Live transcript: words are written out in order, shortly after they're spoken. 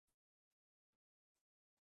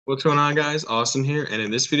What's going on, guys? Austin here, and in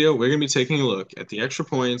this video, we're going to be taking a look at the extra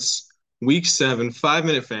points, week 7,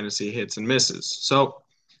 5-minute fantasy hits and misses. So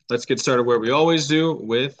let's get started where we always do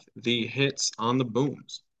with the hits on the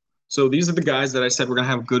booms. So these are the guys that I said we're going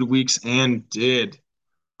to have good weeks and did.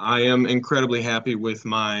 I am incredibly happy with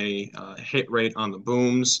my hit rate on the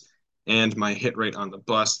booms and my hit rate on the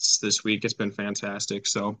busts this week. It's been fantastic.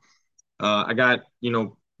 So I got,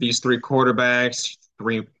 these three quarterbacks,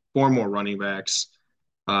 four more running backs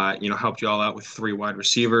helped you all out with three wide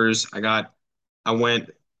receivers. I went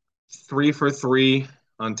 3 for 3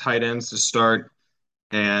 on tight ends to start,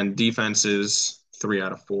 and defenses 3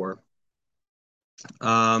 out of 4.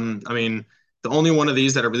 I mean, the only one of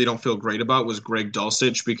these that I really don't feel great about was Greg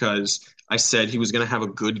Dulcich because I said he was going to have a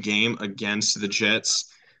good game against the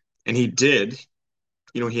Jets, and he did.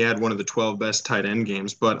 He had one of the 12 best tight end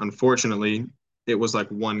games, but unfortunately, it was like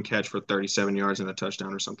one catch for 37 yards and a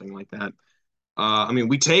touchdown or something like that.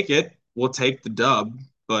 We take it. We'll take the dub,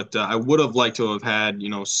 but I would have liked to have had,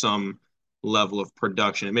 some level of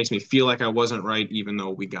production. It makes me feel like I wasn't right, even though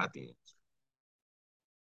we got the answer.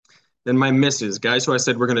 Then my misses, guys who I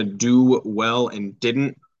said we're gonna do well and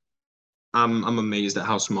didn't. I'm amazed at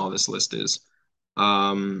how small this list is.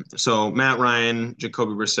 So Matt Ryan,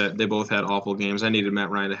 Jacoby Brissett, they both had awful games. I needed Matt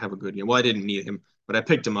Ryan to have a good game. Well, I didn't need him, but I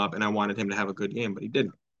picked him up and I wanted him to have a good game, but he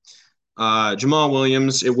didn't. Jamal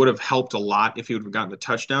Williams, it would have helped a lot if he would have gotten the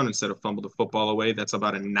touchdown instead of fumbled the football away. That's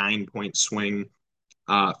about a 9 point swing,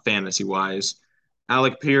 fantasy wise.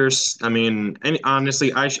 Alec Pierce, and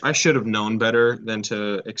honestly, I should have known better than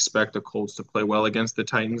to expect the Colts to play well against the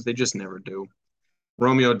Titans. They just never do.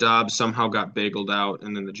 Romeo Dobbs somehow got bageled out,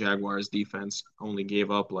 and then the Jaguars defense only gave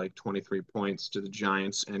up like 23 points to the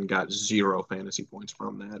Giants and got 0 fantasy points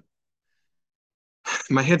from that.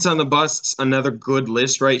 My hits on the busts, another good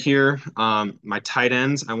list right here. My tight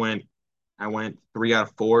ends, I went 3 out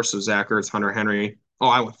of 4. So Zach Ertz, Hunter Henry. Oh,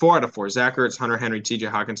 I went 4 out of 4. Zach Ertz, Hunter Henry, T.J.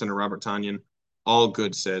 Hockenson, and Robert Tonyan, all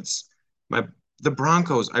good sits. My the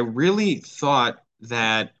Broncos, I really thought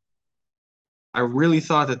that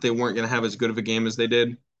they weren't going to have as good of a game as they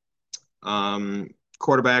did. Um,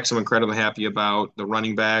 Quarterbacks, I'm incredibly happy about. The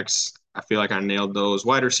running backs, I feel like I nailed those.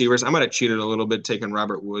 Wide receivers, I might have cheated a little bit taking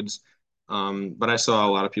Robert Woods, but I saw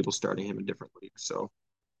a lot of people starting him in different leagues, so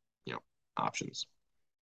you know, options.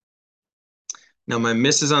 Now my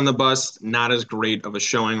misses on the bus, not as great of a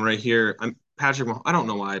showing right here. I don't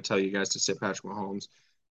know why I tell you guys to sit Patrick Mahomes.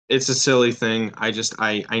 It's a silly thing.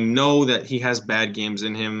 I know that he has bad games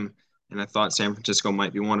in him, and I thought San Francisco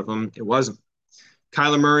might be one of them. It wasn't.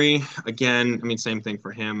 Kyler Murray, again, same thing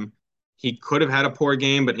for him. He could have had a poor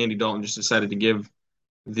game, but Andy Dalton just decided to give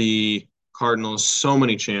the Cardinals so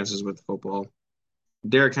many chances with the football.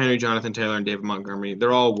 Derrick Henry, Jonathan Taylor, and David Montgomery,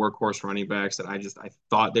 they're all workhorse running backs that I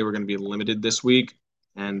thought they were going to be limited this week,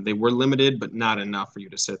 and they were limited, but not enough for you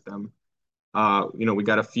to sit them. We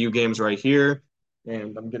got a few games right here,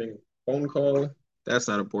 and I'm getting a phone call. That's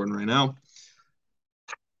not important right now.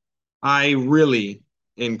 I really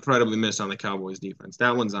incredibly missed on the Cowboys defense.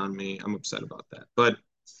 That one's on me. I'm upset about that. But,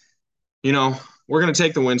 we're going to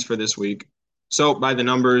take the wins for this week. So, by the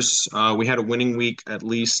numbers, we had a winning week, at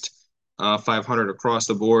least 500 across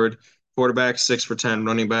the board. Quarterbacks, 6 for 10.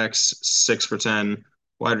 Running backs, 6 for 10.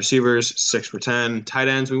 Wide receivers, 6 for 10. Tight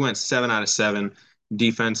ends, we went 7 out of 7.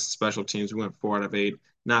 Defense, special teams, we went 4 out of 8.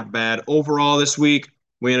 Not bad. Overall, this week,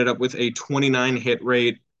 we ended up with a 29 hit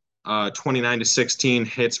rate, 29 to 16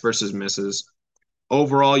 hits versus misses.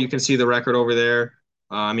 Overall, you can see the record over there.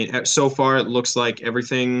 So far it looks like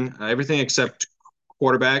everything except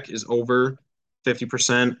quarterback is over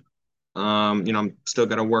 50%. I'm still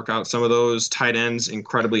got to work out some of those. Tight ends,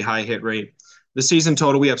 incredibly high hit rate. The season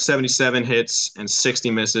total, we have 77 hits and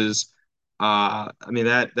 60 misses. That's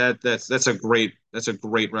a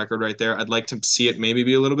great record right there. I'd like to see it maybe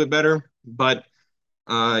be a little bit better, but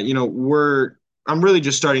we're I'm really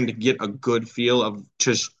just starting to get a good feel of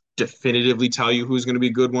just definitively tell you who's going to be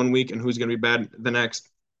good one week and who's going to be bad the next.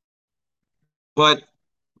 But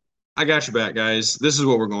I got your back, guys. This is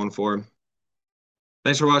what we're going for.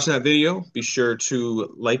 Thanks for watching that video. Be sure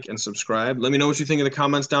to like and subscribe. Let me know what you think in the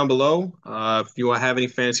comments down below. If you have any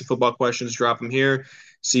fantasy football questions, drop them here.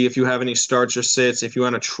 See if you have any starts or sits. If you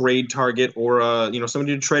want a trade target or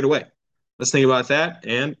somebody to trade away. Let's think about that.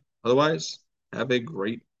 And otherwise, have a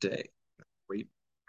great day.